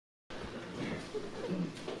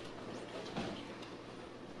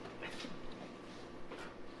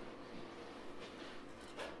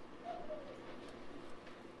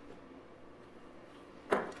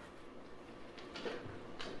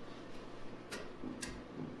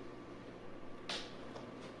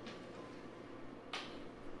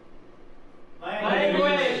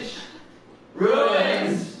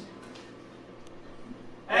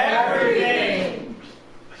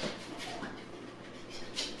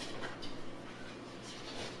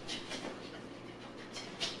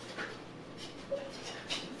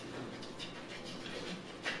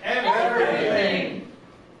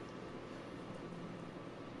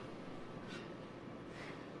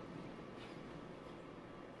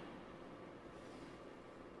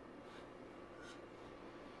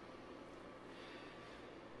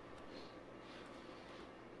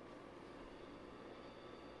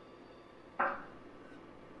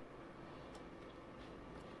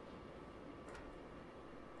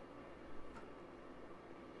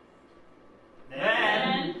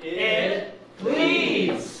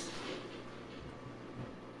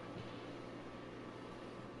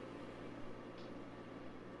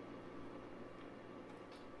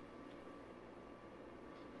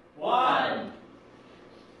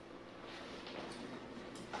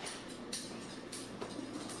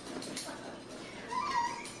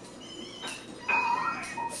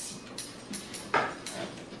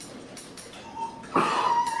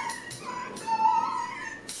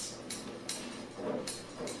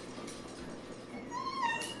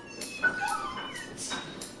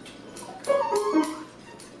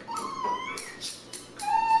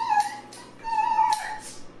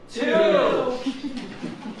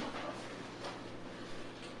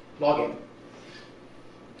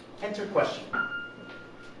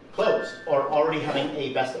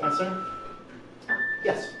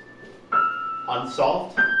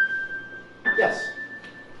Yes.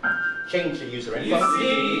 Change the user info. You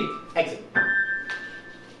see. Exit.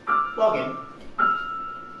 Log in.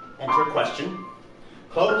 Enter question.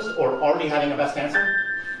 Closed or already having a best answer?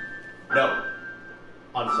 No.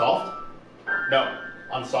 Unsolved? No.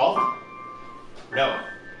 Unsolved? No.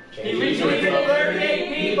 He retweeted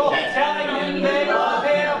 38 people telling him they love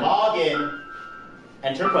him. Log in.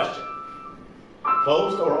 Enter question.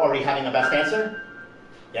 Closed or already having a best answer?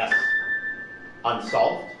 Yes.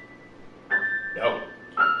 Unsolved? No.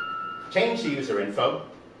 Change the user info.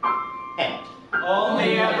 End.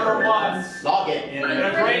 Only ever once. Log in. In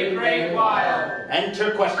a great, great while.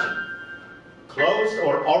 Enter question. Closed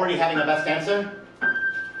or already having a best answer?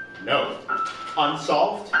 No.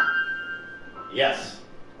 Unsolved? Yes.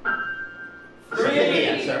 Submit the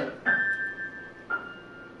answer.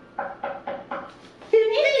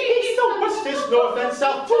 He so much this north and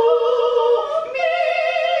south to me.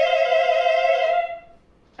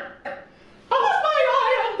 I was my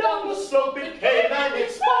eye and down the slope it came and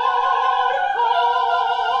it sparkled.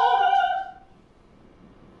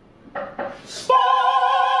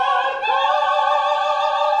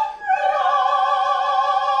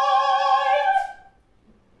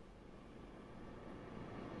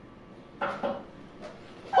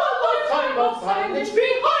 Silence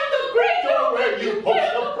behind the great door where you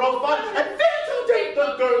post a profile and fail to date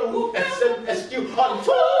the girl who SMS'd you on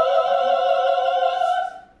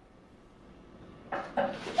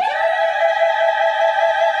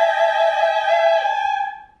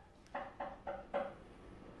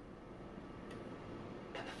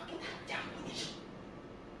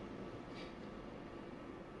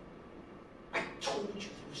I told you there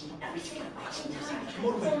was no everything.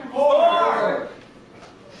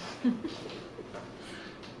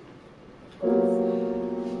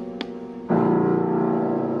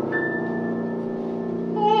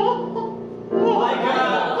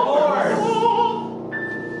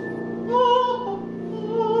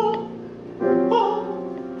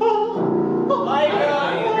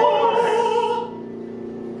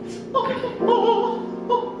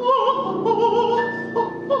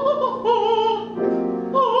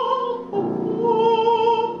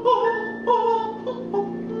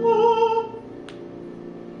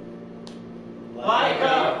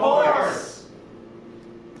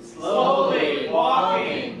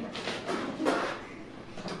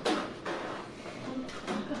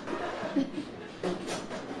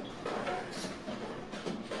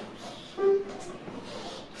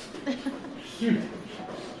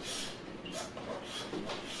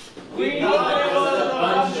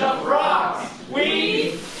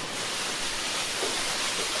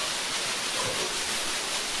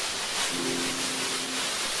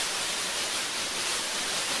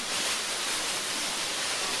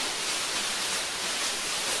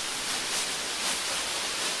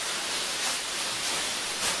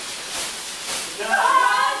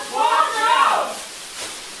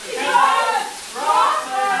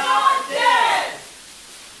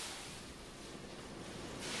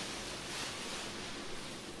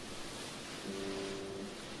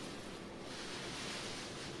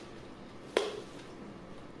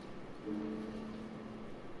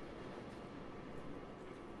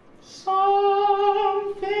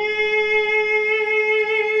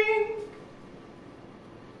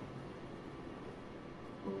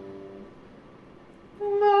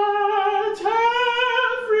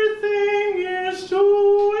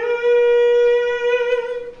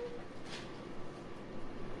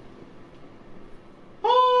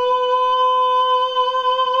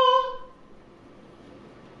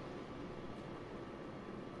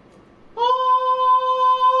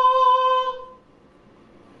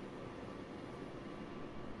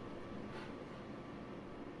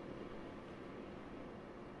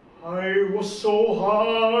 I was so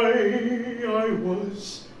high, I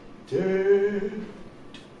was dead.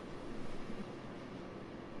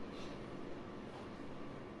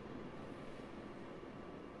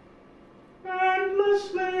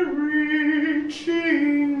 Endlessly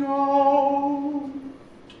reaching out.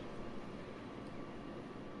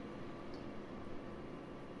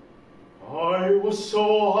 I was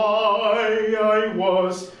so high, I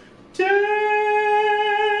was dead.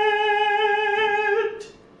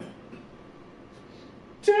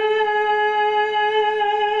 Dead.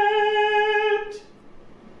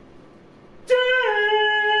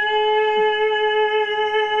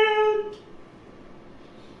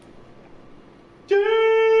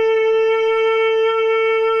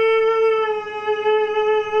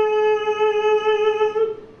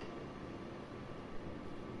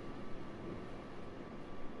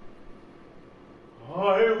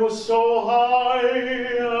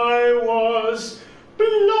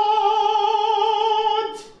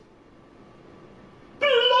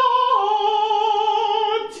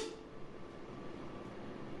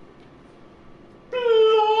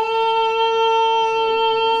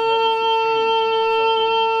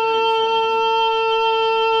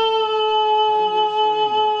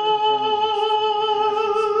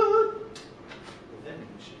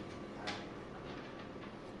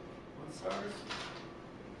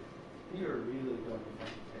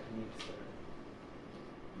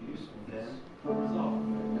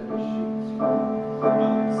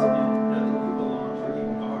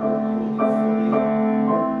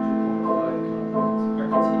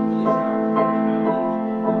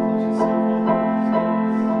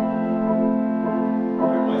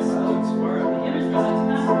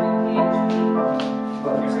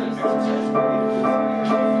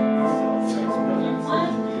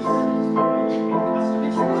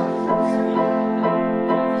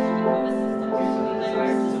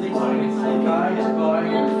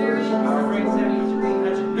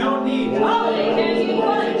 No need.